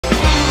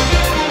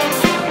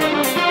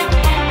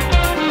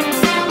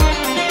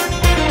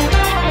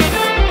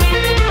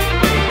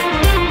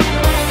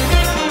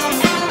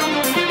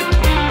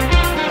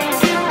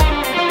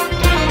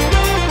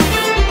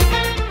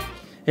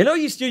Hello,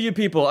 you studio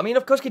people. I mean,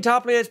 of course, guitar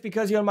players,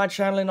 because you're on my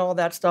channel and all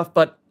that stuff,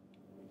 but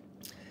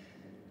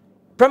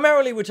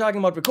primarily we're talking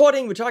about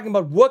recording, we're talking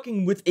about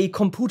working with a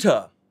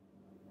computer,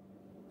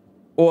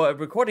 or a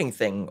recording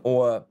thing,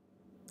 or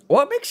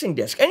a mixing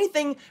desk,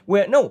 anything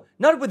where, no,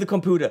 not with the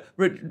computer,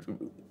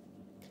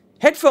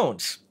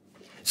 headphones.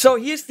 So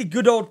here's the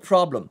good old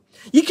problem.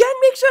 You can't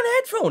mix on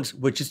headphones,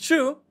 which is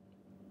true.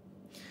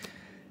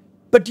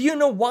 But do you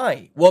know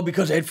why? Well,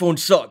 because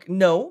headphones suck.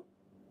 No.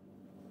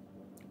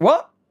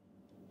 What?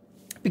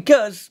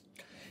 Because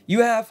you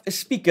have a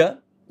speaker,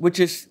 which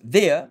is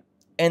there,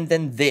 and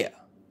then there.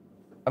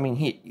 I mean,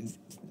 here.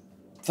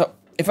 So,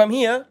 if I'm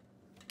here,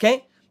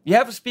 okay, you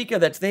have a speaker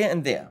that's there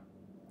and there.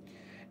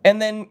 And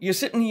then you're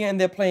sitting here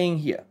and they're playing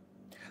here.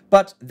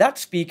 But that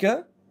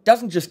speaker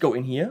doesn't just go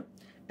in here,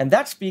 and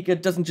that speaker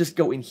doesn't just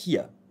go in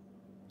here.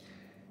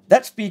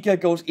 That speaker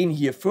goes in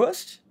here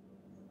first,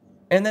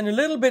 and then a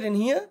little bit in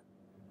here,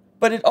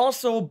 but it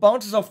also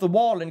bounces off the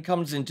wall and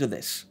comes into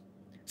this.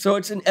 So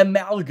it's an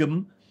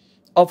amalgam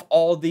of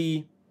all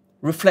the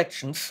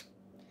reflections.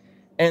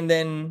 And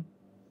then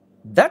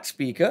that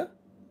speaker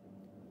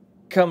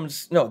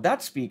comes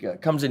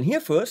in here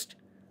first,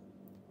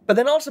 but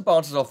then also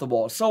bounces off the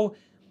wall. So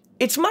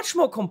it's much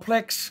more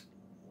complex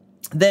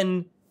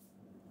than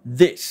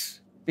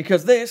this,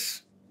 because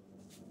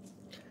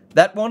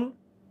that one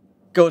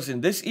goes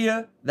in this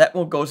ear, that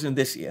one goes in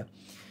this ear.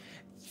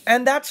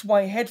 And that's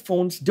why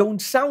headphones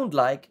don't sound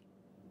like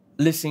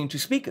listening to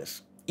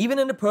speakers. Even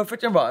in a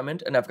perfect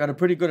environment, and I've got a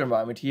pretty good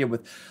environment here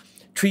with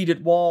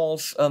treated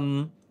walls.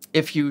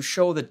 If you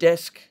show the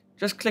desk,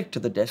 just click to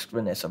the desk,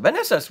 Vanessa.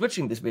 Vanessa is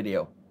switching this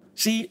video.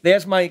 See,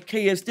 there's my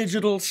KS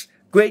Digitals,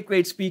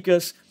 great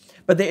speakers,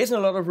 but there isn't a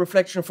lot of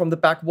reflection from the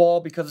back wall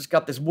because it's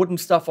got this wooden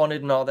stuff on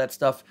it and all that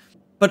stuff.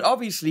 But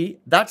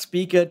obviously, that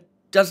speaker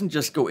doesn't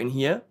just go in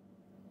here.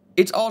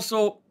 It's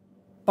also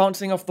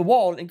bouncing off the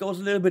wall and goes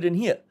a little bit in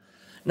here.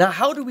 Now,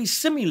 how do we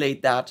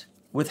simulate that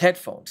with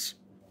headphones?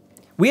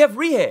 We have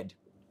Reverb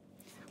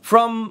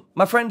from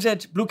my friends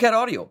at Blue Cat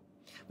Audio,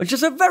 which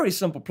is a very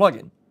simple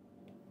plugin.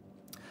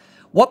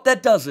 What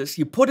that does is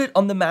you put it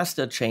on the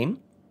master chain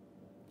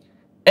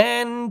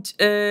and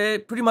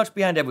pretty much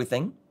behind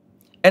everything.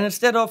 And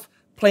instead of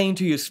playing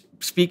to your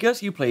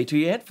speakers, you play to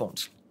your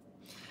headphones.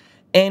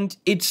 And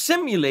it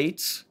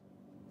simulates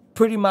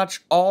pretty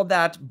much all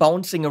that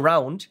bouncing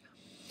around.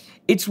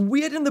 It's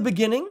weird in the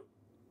beginning,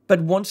 but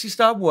once you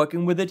start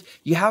working with it,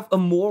 you have a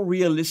more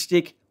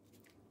realistic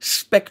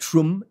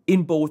spectrum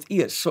in both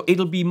ears. So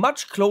it'll be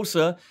much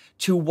closer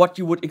to what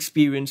you would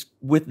experience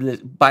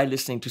by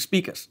listening to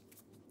speakers.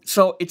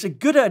 So it's a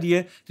good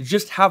idea to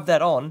just have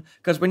that on,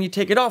 because when you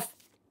take it off,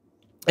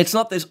 it's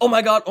not this, oh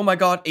my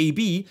god,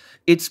 A-B.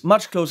 It's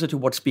much closer to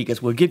what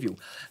speakers will give you.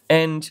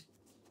 And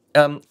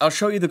I'll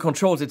show you the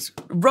controls. It's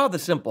rather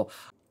simple.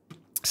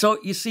 So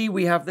you see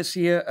we have this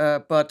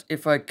here, but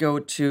if I go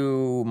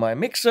to my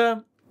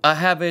mixer, I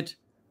have it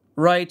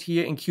right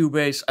here in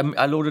Cubase.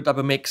 I loaded up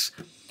a mix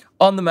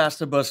on the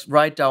master bus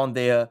right down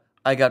there.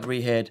 I got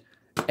Reverb,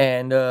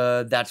 and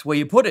that's where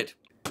you put it.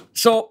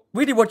 So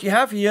really what you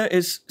have here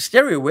is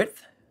stereo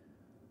width.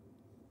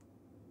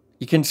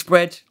 You can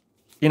spread,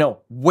 you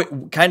know,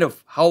 kind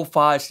of how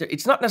far,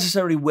 it's not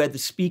necessarily where the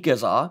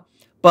speakers are,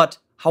 but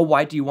how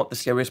wide do you want the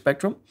stereo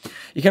spectrum?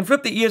 You can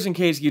flip the ears in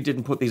case you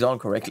didn't put these on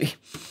correctly.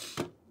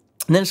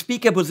 And then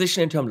speaker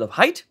position in terms of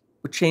height,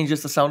 which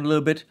changes the sound a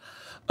little bit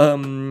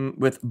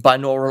with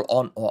binaural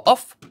on or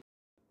off.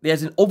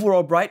 There's an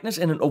overall brightness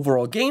and an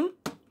overall gain.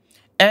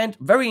 And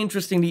very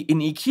interestingly, in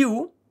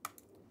EQ,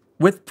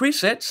 with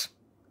presets,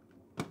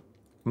 let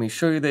me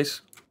show you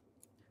this,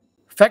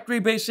 factory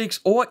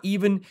basics or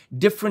even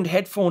different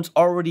headphones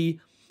already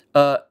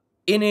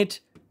in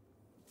it.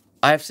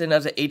 I have sent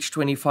as a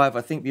H25,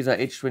 I think these are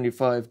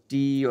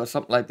H25D or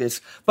something like this.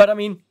 But I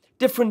mean,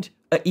 different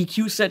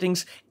EQ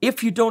settings.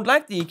 If you don't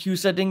like the EQ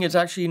setting, it's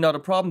actually not a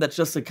problem. That's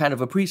just a kind of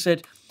a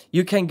preset.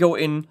 You can go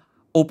in,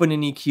 open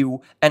an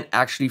EQ, and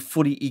actually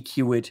fully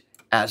EQ it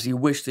as you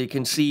wish. So you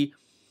can see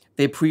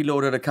they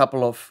preloaded a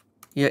couple of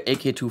here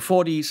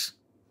AK240s,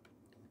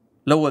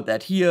 lowered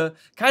that here,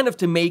 kind of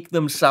to make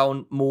them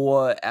sound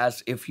more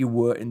as if you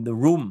were in the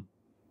room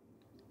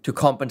to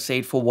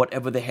compensate for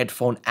whatever the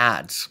headphone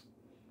adds.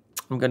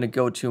 I'm going to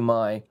go to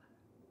my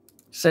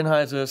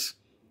Sennheisers,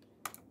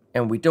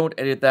 and we don't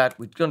edit that.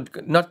 We're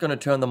not going to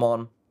turn them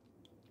on.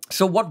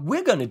 So what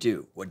we're going to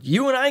do, what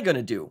you and I are going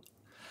to do,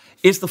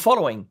 is the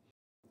following.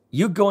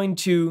 You're going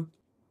to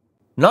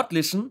not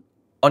listen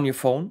on your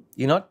phone.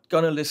 You're not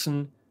going to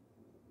listen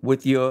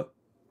with your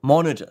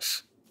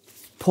monitors.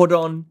 Put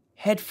on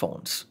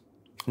headphones.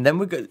 And then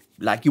we're good,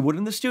 like you would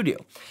in the studio.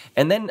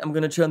 And then I'm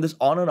going to turn this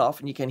on and off,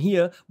 and you can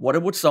hear what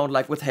it would sound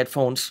like with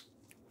headphones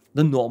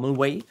the normal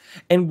way,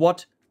 and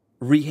what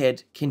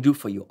Reverb can do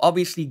for you.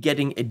 Obviously,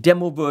 getting a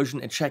demo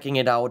version and checking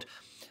it out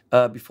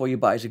before you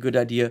buy is a good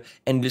idea,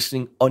 and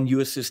listening on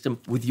your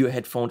system with your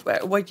headphones.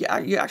 Wait,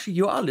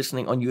 you are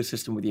listening on your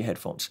system with your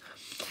headphones.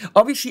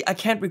 Obviously, I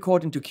can't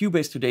record into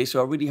Cubase today,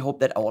 so I really hope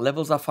that our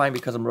levels are fine,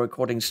 because I'm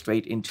recording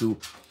straight into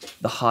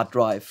the hard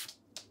drive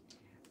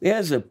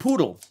there's a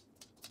poodle.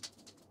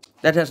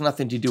 That has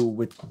nothing to do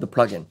with the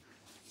plugin.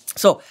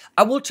 So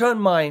I will turn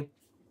my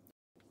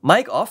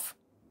mic off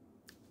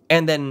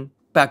and then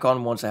back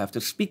on once I have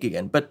to speak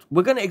again. But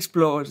we're going to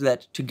explore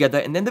that together,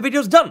 and then the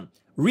video's done.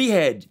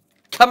 Rehead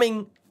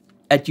coming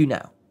at you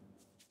now.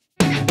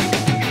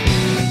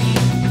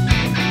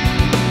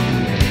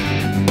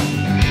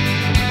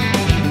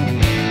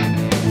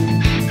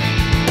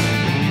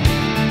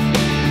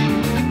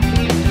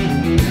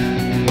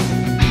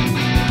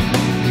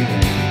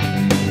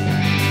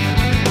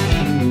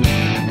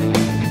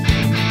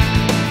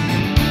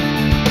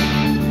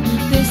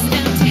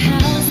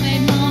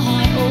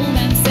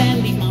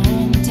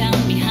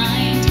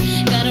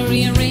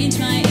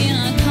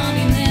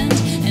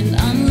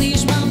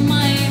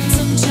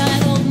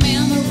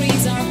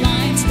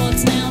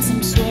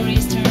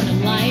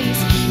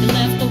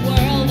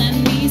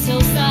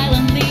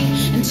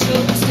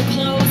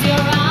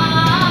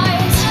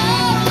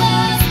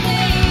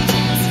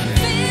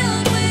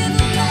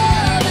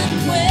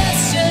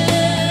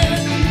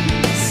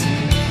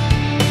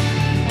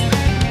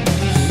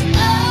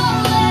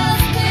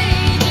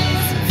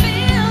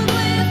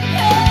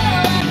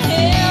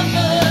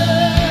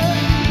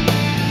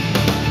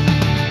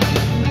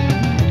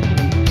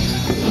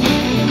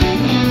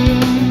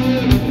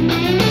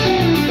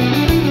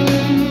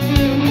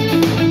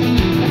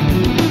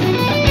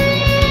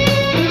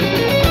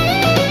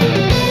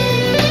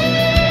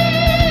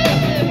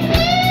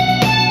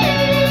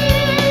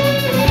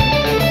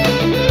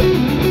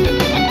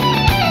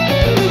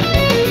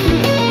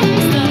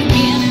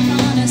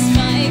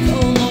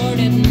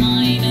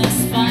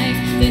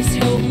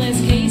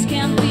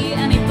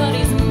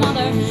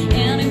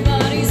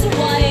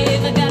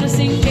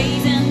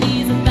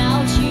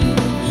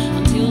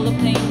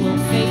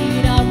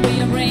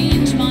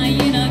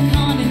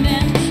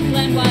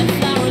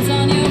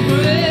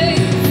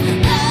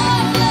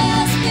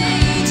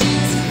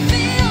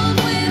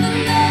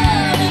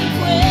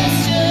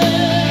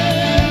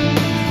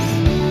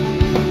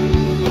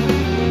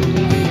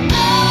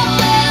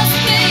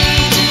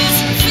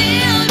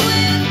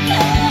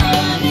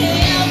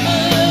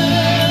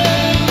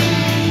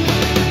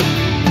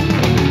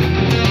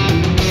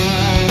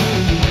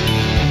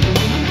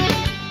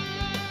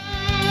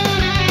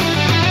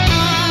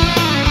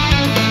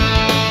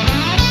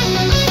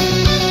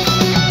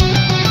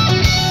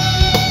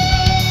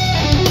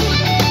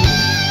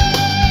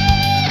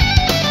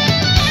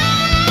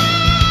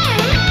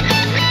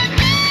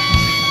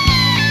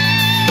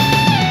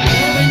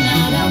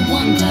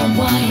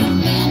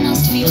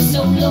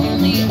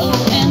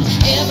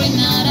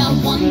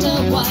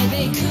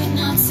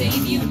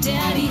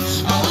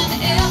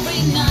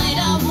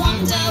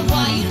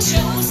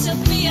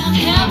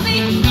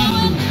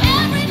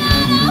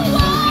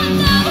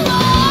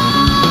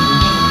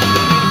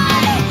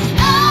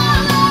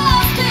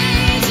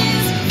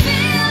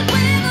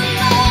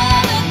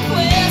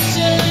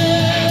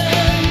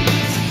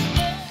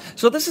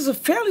 So this is a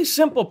fairly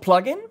simple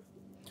plugin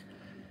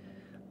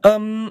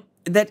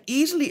that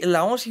easily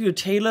allows you to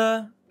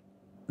tailor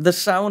the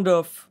sound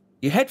of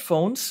your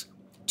headphones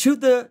to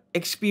the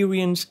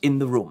experience in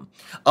the room.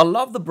 I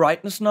love the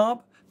brightness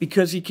knob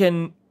because you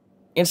can,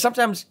 and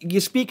sometimes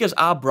your speakers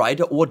are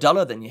brighter or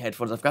duller than your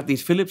headphones. I've got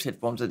these Philips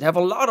headphones that have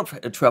a lot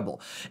of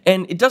treble,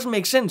 and it doesn't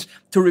make sense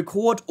to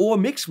record or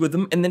mix with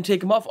them and then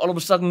take them off. All of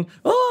a sudden,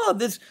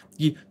 there's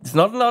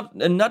not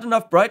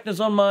enough brightness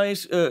on my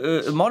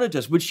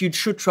monitors, which you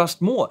should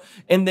trust more.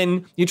 And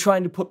then you're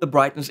trying to put the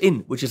brightness in,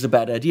 which is a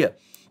bad idea.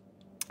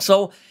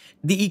 So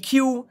the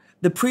EQ,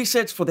 the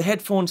presets for the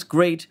headphones,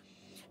 great.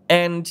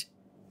 And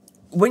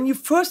when you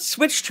first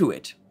switch to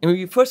it, and when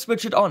you first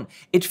switch it on,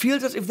 it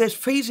feels as if there's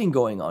phasing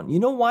going on. You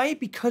know why?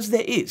 Because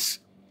there is.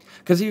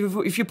 Because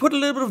if you put a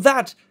little bit of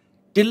that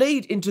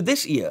delayed into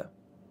this ear,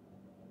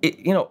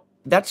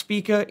 that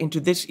speaker into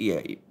this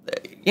ear,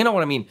 you know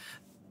what I mean?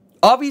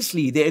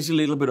 Obviously, there is a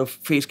little bit of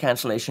phase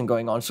cancellation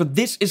going on. So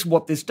this is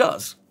what this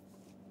does.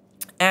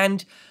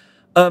 And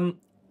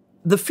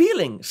the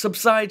feeling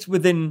subsides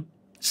within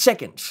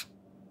seconds.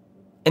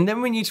 And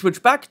then when you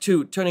switch back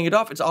to turning it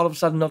off, it's all of a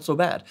sudden not so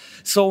bad.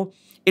 So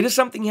it is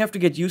something you have to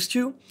get used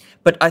to,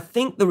 but I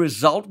think the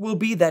result will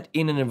be that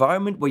in an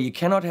environment where you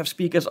cannot have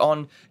speakers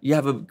on, you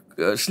have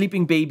a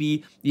sleeping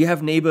baby, you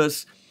have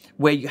neighbors,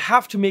 where you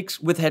have to mix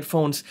with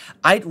headphones,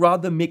 I'd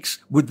rather mix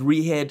with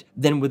Rehead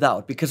than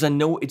without, because I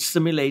know it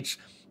simulates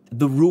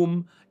the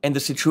room and the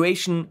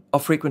situation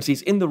of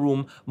frequencies in the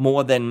room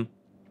more than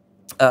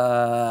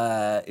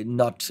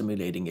not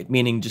simulating it,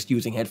 meaning just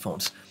using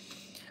headphones.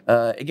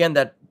 Again,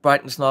 that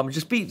brightness knob,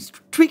 just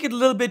tweak it a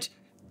little bit,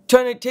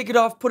 turn it, take it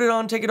off, put it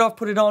on, take it off,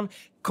 put it on,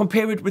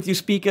 compare it with your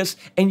speakers,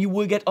 and you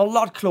will get a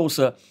lot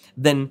closer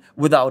than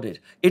without it.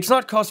 It's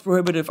not cost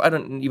prohibitive, I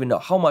don't even know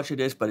how much it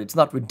is, but it's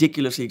not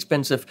ridiculously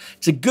expensive.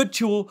 It's a good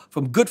tool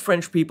from good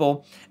French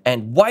people,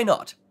 and why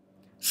not?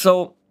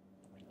 So,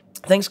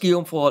 thanks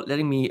Guillaume for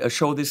letting me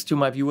show this to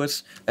my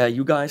viewers,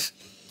 you guys.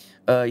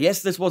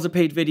 Yes, this was a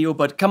paid video,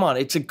 but come on,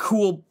 it's a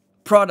cool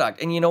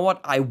product, and you know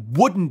what? I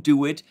wouldn't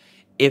do it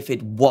if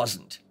it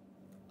wasn't.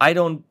 I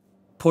don't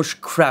push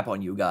crap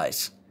on you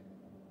guys.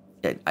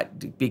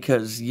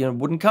 Because you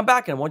wouldn't come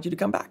back and I want you to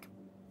come back.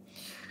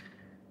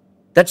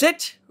 That's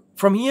it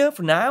from here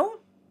for now.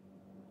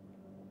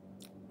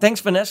 Thanks,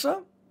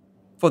 Vanessa,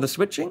 for the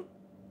switching.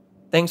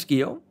 Thanks,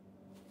 Gio.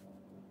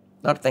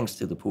 Not thanks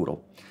to the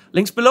poodle.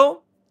 Links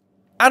below.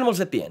 Animals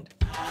at the end.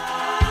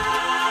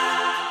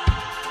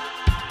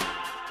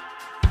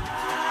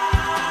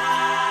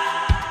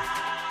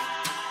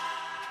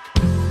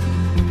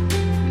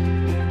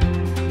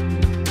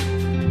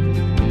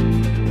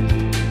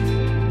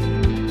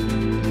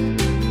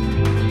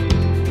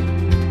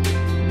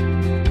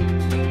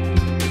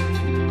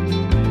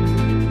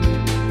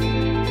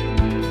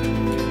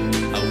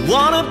 I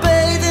wanna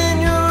bathe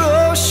in your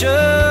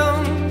ocean,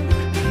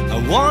 I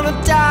wanna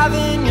dive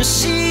in your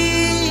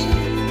sea.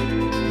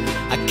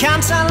 I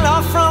can't tell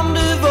love from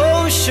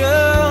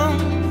devotion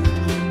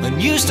when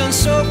you stand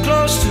so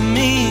close to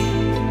me.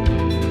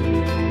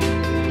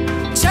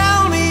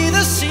 Tell me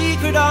the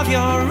secret of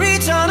your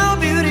eternal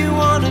beauty,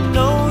 wanna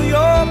know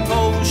your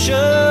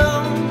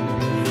potion.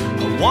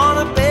 I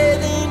wanna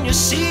bathe in your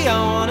sea, I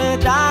wanna